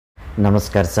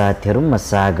नमस्कार साथीहरु, म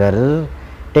सागर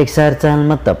टेक सागर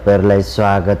च्यानलमा तपाईहरुलाई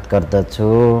स्वागत गर्दछु।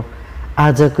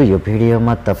 आजको यो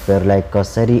भिडियोमा तपाईहरुलाई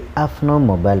कसरी आफ्नो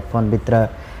मोबाइल फोनभित्र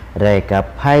रहेका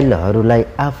फाइलहरुलाई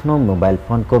आफ्नो मोबाइल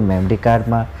फोनको मेमोरी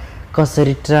कार्डमा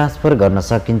कसरी ट्रान्सफर गर्न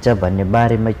सकिन्छ भन्ने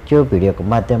बारेमा यो भिडियोको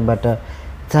माध्यमबाट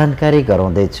जानकारी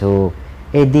गराउँदै छु।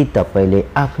 यदि तपाईले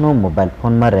आफ्नो मोबाइल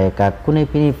फोनमा रहेका कुनै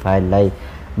पनि फाइललाई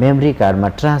मेमोरी कार्डमा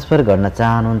ट्रान्सफर गर्न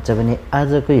चाहनुहुन्छ भने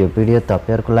आजको यो भिडियो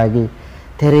तपाईहरुको लागि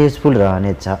धेरै युजफुल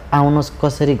रहनेछ। आउनुहोस्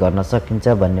कसरी गर्न सकिन्छ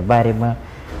भन्ने बारेमा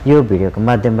यो भिडियोको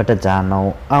माध्यमबाट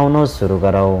जानौं। आउनुहोस् सुरु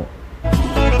गरौं।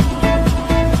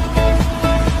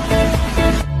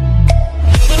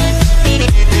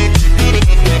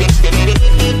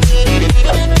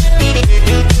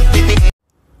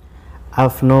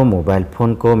 आफ्नो मोबाइल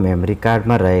फोनको मेमोरी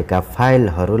कार्डमा रहेका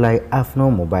फाइलहरुलाई आफ्नो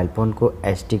मोबाइल फोनको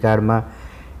एसडी कार्डमा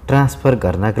ट्रान्सफर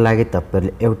गर्नका लागि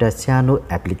तपाईले एउटा सानो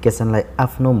एप्लिकेसनलाई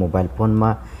आफ्नो मोबाइल फोनमा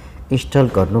इन्स्टल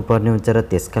गर्नुपर्ने हुन्छ र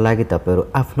त्यसका लागि तपाईहरु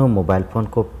आफ्नो मोबाइल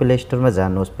फोनको प्ले स्टोरमा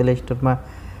जानुहोस्। प्ले स्टोरमा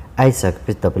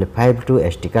आइसकेपछि तपाईले 52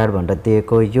 एसडी कार्ड भनेर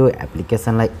दिएको यो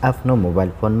एप्लिकेसनलाई आफ्नो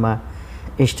मोबाइल फोनमा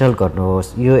इन्स्टल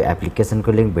गर्नुहोस्। यो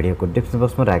एप्लिकेसनको लिंक भिडियोको डिस्क्रिप्सन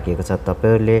बक्समा राखिएको छ।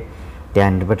 तपाईहरुले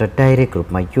त्यहाँबाट डाइरेक्ट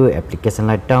रूपमा यो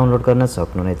एप्लिकेसनलाई डाउनलोड गर्न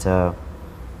सक्नुहुनेछ।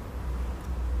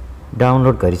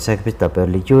 डाउनलोड गरिसकेपछि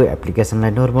तपाईहरुले यो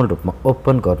एप्लिकेसनलाई नर्मल रूपमा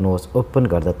ओपन गर्नुहोस्। ओपन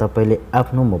गर्दा तपाईले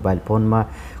आफ्नो मोबाइल फोनमा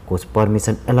कुछ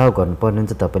परमिसन एलाउ गर्नुपर्ने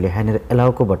हुन्छ। तपाईले यहाँनिर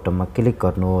एलाउको बटनमा क्लिक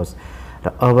गर्नुहोस् र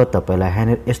अब तपाईलाई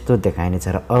यहाँनिर यस्तो देखाइनेछ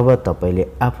र अब तपाईले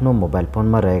आफ्नो मोबाइल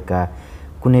फोनमा रहेका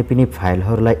कुनै पनि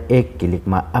फाइलहरुलाई एक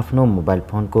क्लिकमा आफ्नो मोबाइल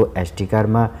फोनको एसडी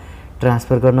कार्डमा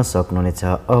ट्रान्सफर गर्न सक्नुहुनेछ।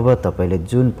 अब तपाईले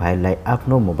जुन फाइललाई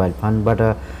आफ्नो मोबाइल फोनबाट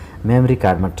मेमोरी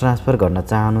कार्डमा ट्रान्सफर गर्न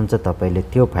चाहनुहुन्छ तपाईले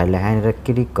त्यो फाइललाई यहाँनिर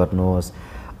क्लिक गर्नुहोस्।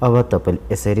 अब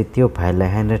तपाईले यसरी त्यो फाइललाई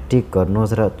यहाँनिर टिक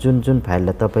गर्नुहोस् र जुन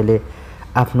फाइललाई तपाईले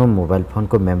आफ्नो मोबाइल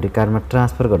फोनको मेमोरी कार्डमा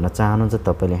ट्रान्सफर गर्न चाहनुहुन्छ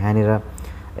तपाईले यहाँनिर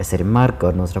यसरी मार्क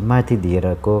गर्नुहोस् र माथि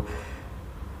दिएको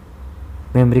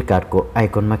मेमोरी कार्डको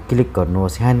आइकनमा क्लिक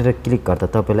गर्नुहोस्। यहाँनिर क्लिक गर्दा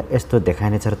तपाईलाई यस्तो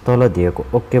देखाइनेछ र तल दिएको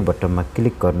ओके बटनमा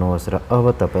क्लिक गर्नुहोस् र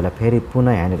अब तपाईलाई फेरि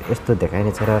पुनः यहाँनिर यस्तो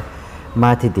देखाइनेछ र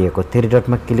माथि दिएको 3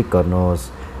 डटमा क्लिक गर्नुहोस्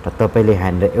र तपाईले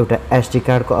यहाँनिर एउटा एसडी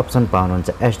कार्डको अप्सन पाउनुहुन्छ।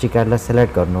 एसडी कार्डलाई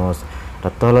सिलेक्ट गर्नुहोस् र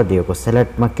तल दिएको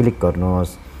सिलेक्टमा क्लिक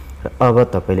गर्नुहोस् र अब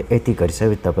तपाईले यति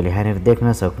गरिसकेपछि तपाईले यहाँनिर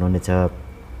देख्न सक्नुहुनेछ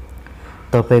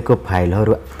तपाईको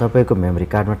फाइलहरु तपाईको मेमोरी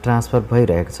कार्डमा ट्रान्सफर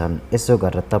भइरहेका छन्। यसो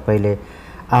गरेर तपाईले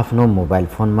आफ्नो मोबाइल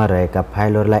फोनमा रहेका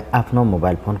फाइलहरुलाई आफ्नो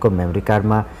मोबाइल फोनको मेमोरी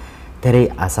कार्डमा धेरै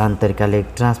आसान तरिकाले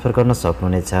ट्रान्सफर गर्न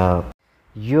सक्नुहुनेछ।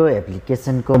 यो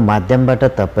एप्लिकेसनको माध्यमबाट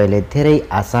तपाईले धेरै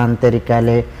आसान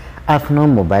तरिकाले आफ्नो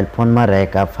मोबाइल फोनमा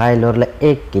रहेका फाइलहरुलाई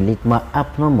एक क्लिकमा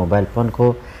आफ्नो मोबाइल फोनको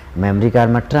मेमोरी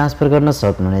कार्डमा ट्रान्सफर गर्न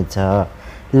सक्नुहुनेछ।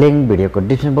 लिंक भिडियोको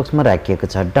डिस्क्रिप्सन बक्समा राखिएको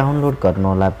छ। डाउनलोड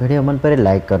गर्नुहोला। भिडियो मन परे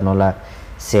लाइक गर्नुहोला,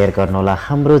 शेयर गर्नुहोला।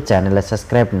 हाम्रो च्यानललाई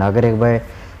सब्स्क्राइब नगरेको भए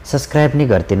सब्स्क्राइब नि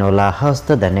गरिदिनुहोला।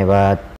 हस्त धन्यवाद।